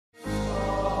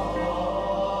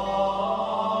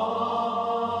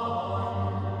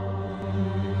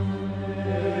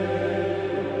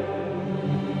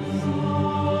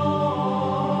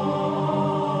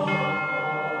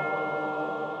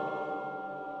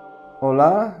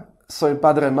Hola, soy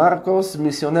Padre Marcos,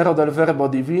 misionero del Verbo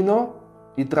Divino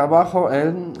y trabajo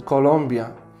en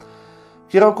Colombia.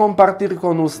 Quiero compartir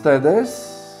con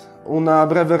ustedes una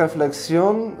breve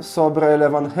reflexión sobre el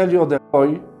Evangelio de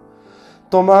hoy,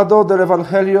 tomado del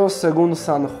Evangelio según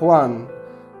San Juan,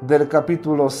 del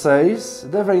capítulo 6,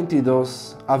 de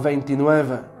 22 a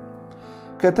 29.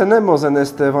 ¿Qué tenemos en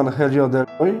este Evangelio de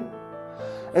hoy?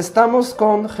 Estamos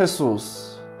con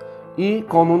Jesús y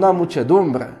con una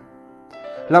muchedumbre.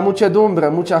 La muchedumbre,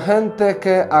 mucha gente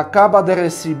que acaba de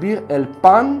recibir el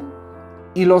pan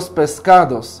y los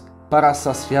pescados para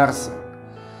saciarse.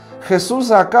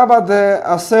 Jesús acaba de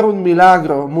hacer un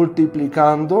milagro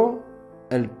multiplicando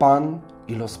el pan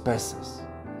y los peces.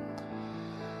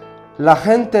 La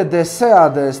gente desea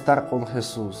de estar con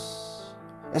Jesús.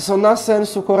 Eso nace en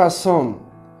su corazón.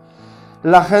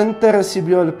 La gente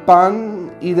recibió el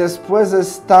pan y después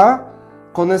está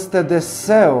con este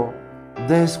deseo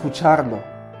de escucharlo.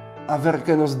 A ver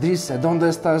qué nos dice, ¿dónde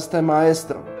está este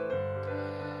maestro?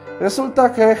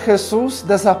 Resulta que Jesús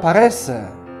desaparece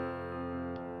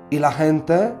y la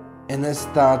gente en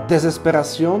esta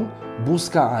desesperación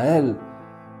busca a Él.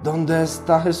 ¿Dónde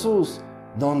está Jesús?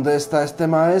 ¿Dónde está este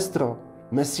maestro,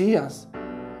 Mesías?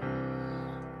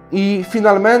 Y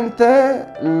finalmente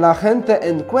la gente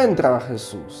encuentra a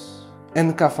Jesús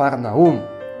en Cafarnaúm,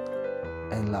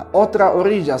 en la otra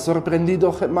orilla,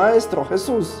 sorprendido: Maestro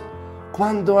Jesús,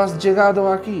 ¿cuándo has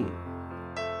llegado aquí?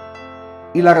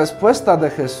 Y la respuesta de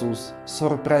Jesús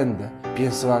sorprende,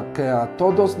 pienso que a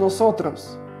todos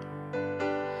nosotros.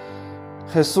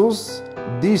 Jesús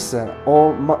dice,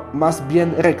 o más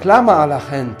bien reclama a la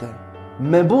gente: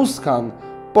 me buscan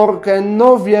porque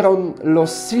no vieron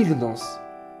los signos,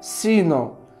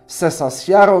 sino se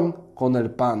saciaron con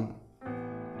el pan.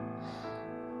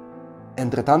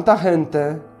 Entre tanta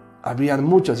gente habían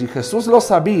muchos, y Jesús lo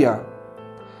sabía,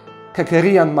 que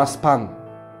querían más pan.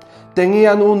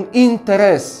 Tenían un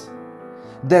interés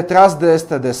detrás de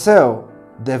este deseo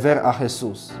de ver a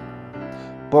Jesús,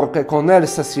 porque con Él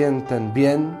se sienten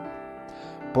bien,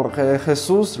 porque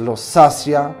Jesús los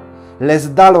sacia,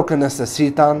 les da lo que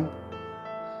necesitan,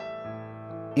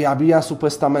 y había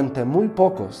supuestamente muy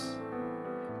pocos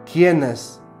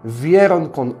quienes vieron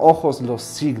con ojos los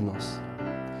signos.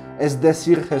 Es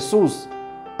decir, Jesús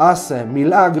hace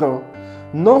milagro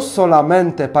no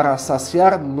solamente para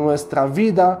saciar nuestra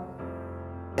vida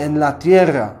en la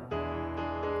tierra,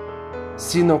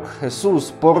 sino que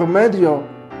Jesús, por medio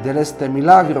de este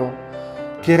milagro,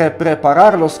 quiere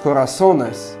preparar los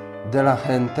corazones de la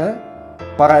gente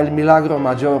para el milagro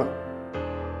mayor,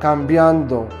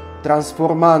 cambiando,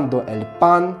 transformando el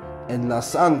pan en la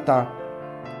Santa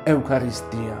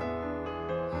Eucaristía.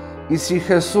 Y si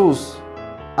Jesús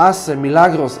hace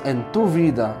milagros en tu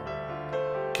vida,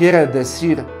 quiere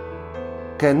decir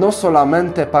que no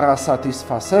solamente para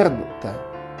satisfacerte,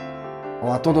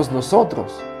 o a todos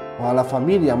nosotros, o a la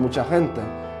familia, mucha gente,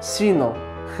 sino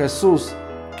Jesús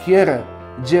quiere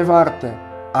llevarte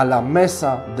a la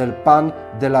mesa del pan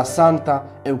de la Santa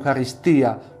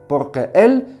Eucaristía, porque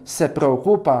Él se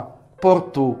preocupa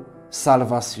por tu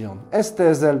salvación. Este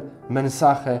es el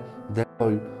mensaje de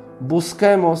hoy.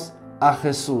 Busquemos a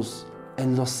Jesús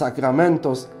en los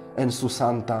sacramentos, en su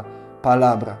Santa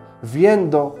Palabra,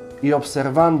 viendo y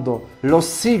observando los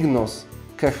signos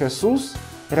que Jesús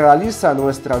realiza en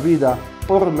nuestra vida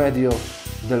por medio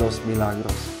de los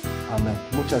milagros. Amén.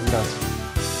 Muchas gracias.